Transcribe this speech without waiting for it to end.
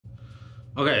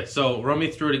Okay, so run me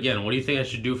through it again. What do you think I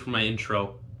should do for my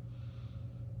intro?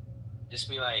 Just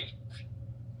be like,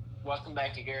 welcome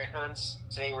back to Garrett Hunts.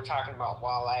 Today we're talking about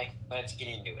walleye. Let's get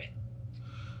into it.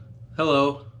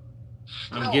 Hello,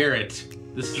 I'm No. Garrett.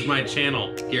 This is my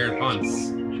channel, Garrett Hunts.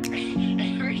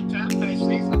 Every time I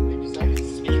say something, you start to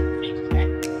say things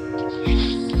back.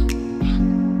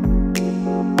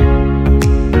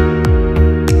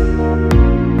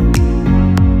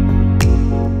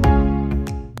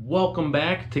 Welcome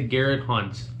back to Garrett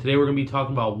Hunts. Today we're going to be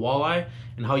talking about walleye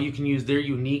and how you can use their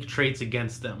unique traits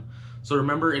against them. So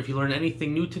remember, if you learned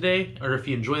anything new today, or if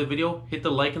you enjoy the video, hit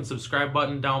the like and subscribe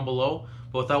button down below.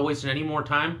 But without wasting any more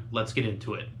time, let's get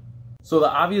into it. So the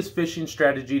obvious fishing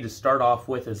strategy to start off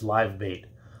with is live bait.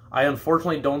 I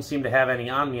unfortunately don't seem to have any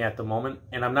on me at the moment,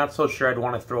 and I'm not so sure I'd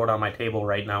want to throw it on my table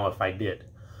right now if I did.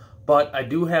 But I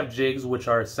do have jigs which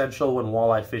are essential when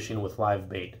walleye fishing with live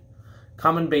bait.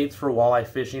 Common baits for walleye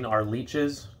fishing are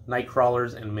leeches, night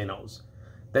crawlers, and minnows.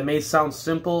 That may sound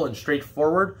simple and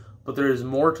straightforward, but there is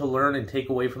more to learn and take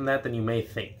away from that than you may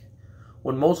think.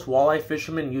 When most walleye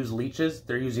fishermen use leeches,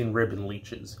 they're using ribbon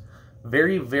leeches.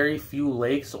 Very, very few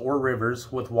lakes or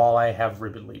rivers with walleye have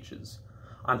ribbon leeches.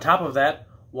 On top of that,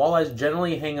 walleyes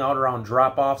generally hang out around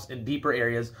drop-offs in deeper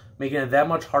areas, making it that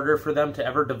much harder for them to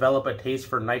ever develop a taste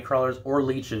for night crawlers or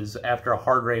leeches after a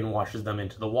hard rain washes them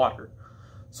into the water.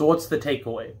 So what's the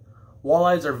takeaway?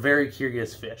 Walleyes are very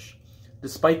curious fish.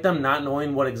 Despite them not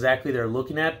knowing what exactly they're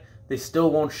looking at, they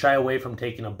still won't shy away from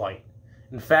taking a bite.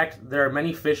 In fact, there are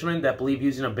many fishermen that believe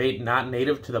using a bait not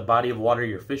native to the body of water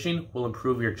you're fishing will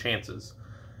improve your chances.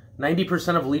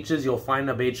 90% of leeches you'll find in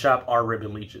a bait shop are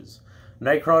ribbon leeches.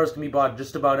 Night crawlers can be bought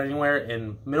just about anywhere,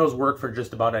 and minnows work for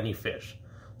just about any fish.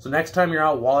 So next time you're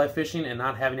out walleye fishing and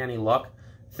not having any luck,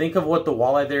 think of what the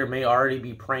walleye there may already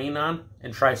be preying on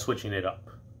and try switching it up.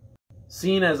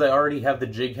 Seeing as I already have the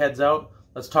jig heads out,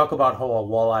 let's talk about how a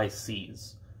walleye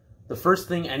sees. The first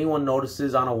thing anyone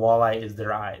notices on a walleye is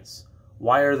their eyes.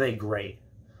 Why are they gray?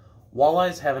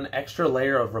 Walleyes have an extra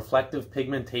layer of reflective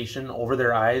pigmentation over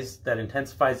their eyes that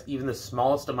intensifies even the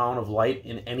smallest amount of light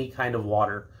in any kind of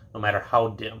water, no matter how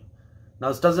dim. Now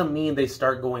this doesn't mean they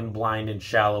start going blind in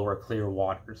shallow or clear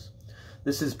waters.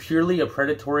 This is purely a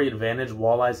predatory advantage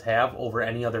walleyes have over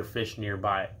any other fish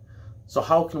nearby. So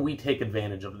how can we take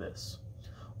advantage of this?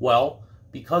 Well,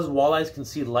 because walleyes can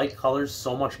see light colors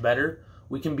so much better,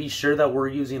 we can be sure that we're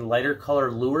using lighter color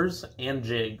lures and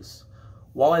jigs.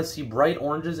 Walleyes see bright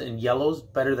oranges and yellows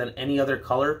better than any other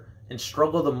color and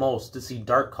struggle the most to see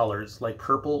dark colors like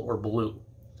purple or blue.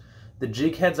 The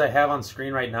jig heads I have on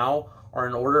screen right now are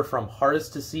in order from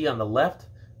hardest to see on the left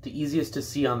to easiest to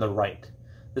see on the right.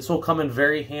 This will come in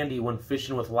very handy when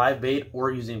fishing with live bait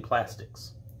or using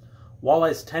plastics.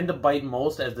 Walleyes tend to bite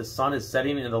most as the sun is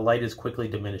setting and the light is quickly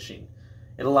diminishing.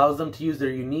 It allows them to use their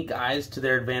unique eyes to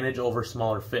their advantage over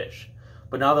smaller fish.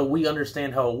 But now that we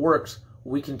understand how it works,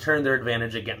 we can turn their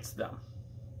advantage against them.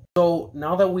 So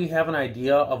now that we have an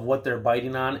idea of what they're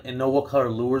biting on and know what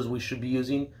color lures we should be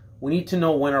using, we need to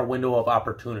know when our window of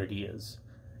opportunity is.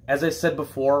 As I said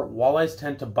before, walleyes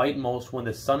tend to bite most when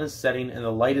the sun is setting and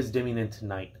the light is dimming into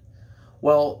night.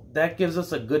 Well, that gives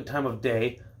us a good time of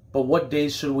day, but what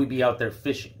days should we be out there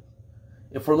fishing?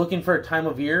 If we're looking for a time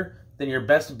of year, then your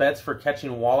best bets for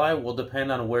catching walleye will depend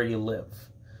on where you live.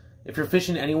 If you're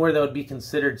fishing anywhere that would be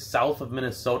considered south of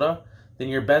Minnesota, then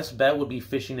your best bet would be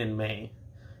fishing in May.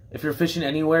 If you're fishing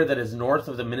anywhere that is north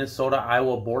of the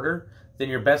Minnesota-Iowa border, then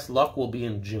your best luck will be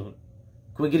in June.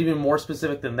 Can we get even more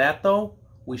specific than that though?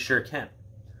 We sure can.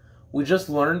 We just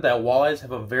learned that walleyes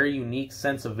have a very unique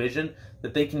sense of vision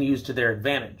that they can use to their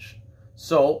advantage.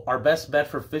 So, our best bet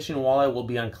for fishing walleye will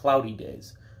be on cloudy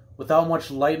days. Without much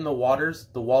light in the waters,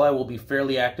 the walleye will be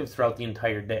fairly active throughout the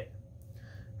entire day.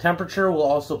 Temperature will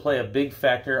also play a big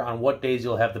factor on what days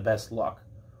you'll have the best luck.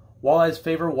 Walleyes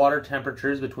favor water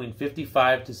temperatures between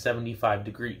 55 to 75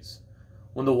 degrees.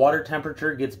 When the water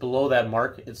temperature gets below that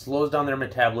mark, it slows down their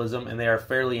metabolism and they are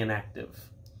fairly inactive.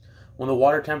 When the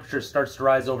water temperature starts to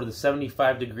rise over the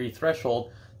 75-degree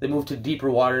threshold, they move to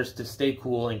deeper waters to stay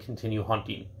cool and continue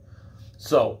hunting.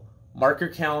 So, mark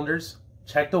your calendars,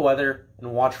 check the weather,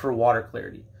 and watch for water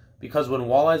clarity, because when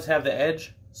walleyes have the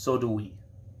edge, so do we.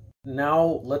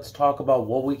 Now, let's talk about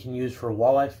what we can use for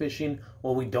walleye fishing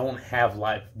when we don't have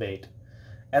live bait.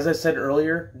 As I said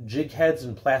earlier, jig heads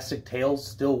and plastic tails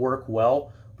still work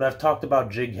well, but I've talked about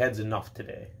jig heads enough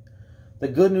today. The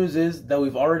good news is that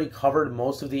we've already covered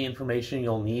most of the information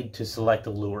you'll need to select a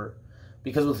lure,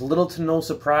 because with little to no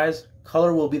surprise,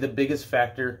 color will be the biggest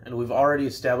factor, and we've already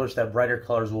established that brighter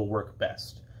colors will work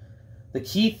best. The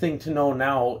key thing to know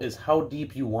now is how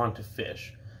deep you want to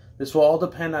fish. This will all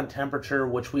depend on temperature,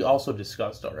 which we also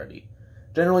discussed already.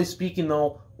 Generally speaking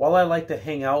though, walleye like to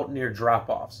hang out near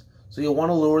drop-offs, so you'll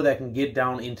want a lure that can get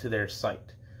down into their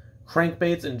sight.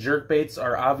 Crankbaits and jerkbaits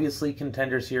are obviously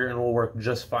contenders here and will work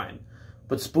just fine,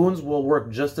 but spoons will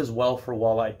work just as well for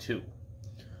walleye too.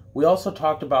 We also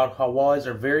talked about how walleyes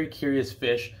are very curious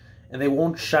fish and they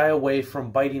won't shy away from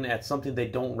biting at something they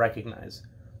don't recognize.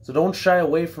 So don't shy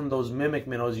away from those mimic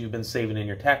minnows you've been saving in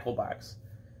your tackle box.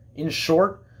 In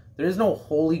short, there is no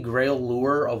holy grail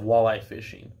lure of walleye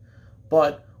fishing,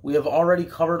 but we have already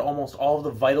covered almost all of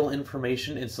the vital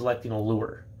information in selecting a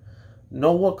lure.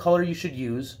 Know what color you should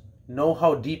use, know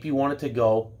how deep you want it to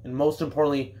go, and most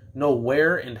importantly, know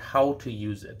where and how to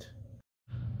use it.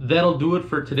 That'll do it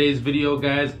for today's video,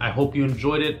 guys. I hope you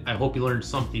enjoyed it. I hope you learned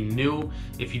something new.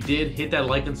 If you did, hit that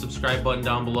like and subscribe button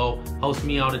down below. Helps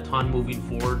me out a ton moving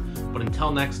forward. But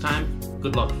until next time,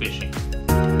 good luck fishing.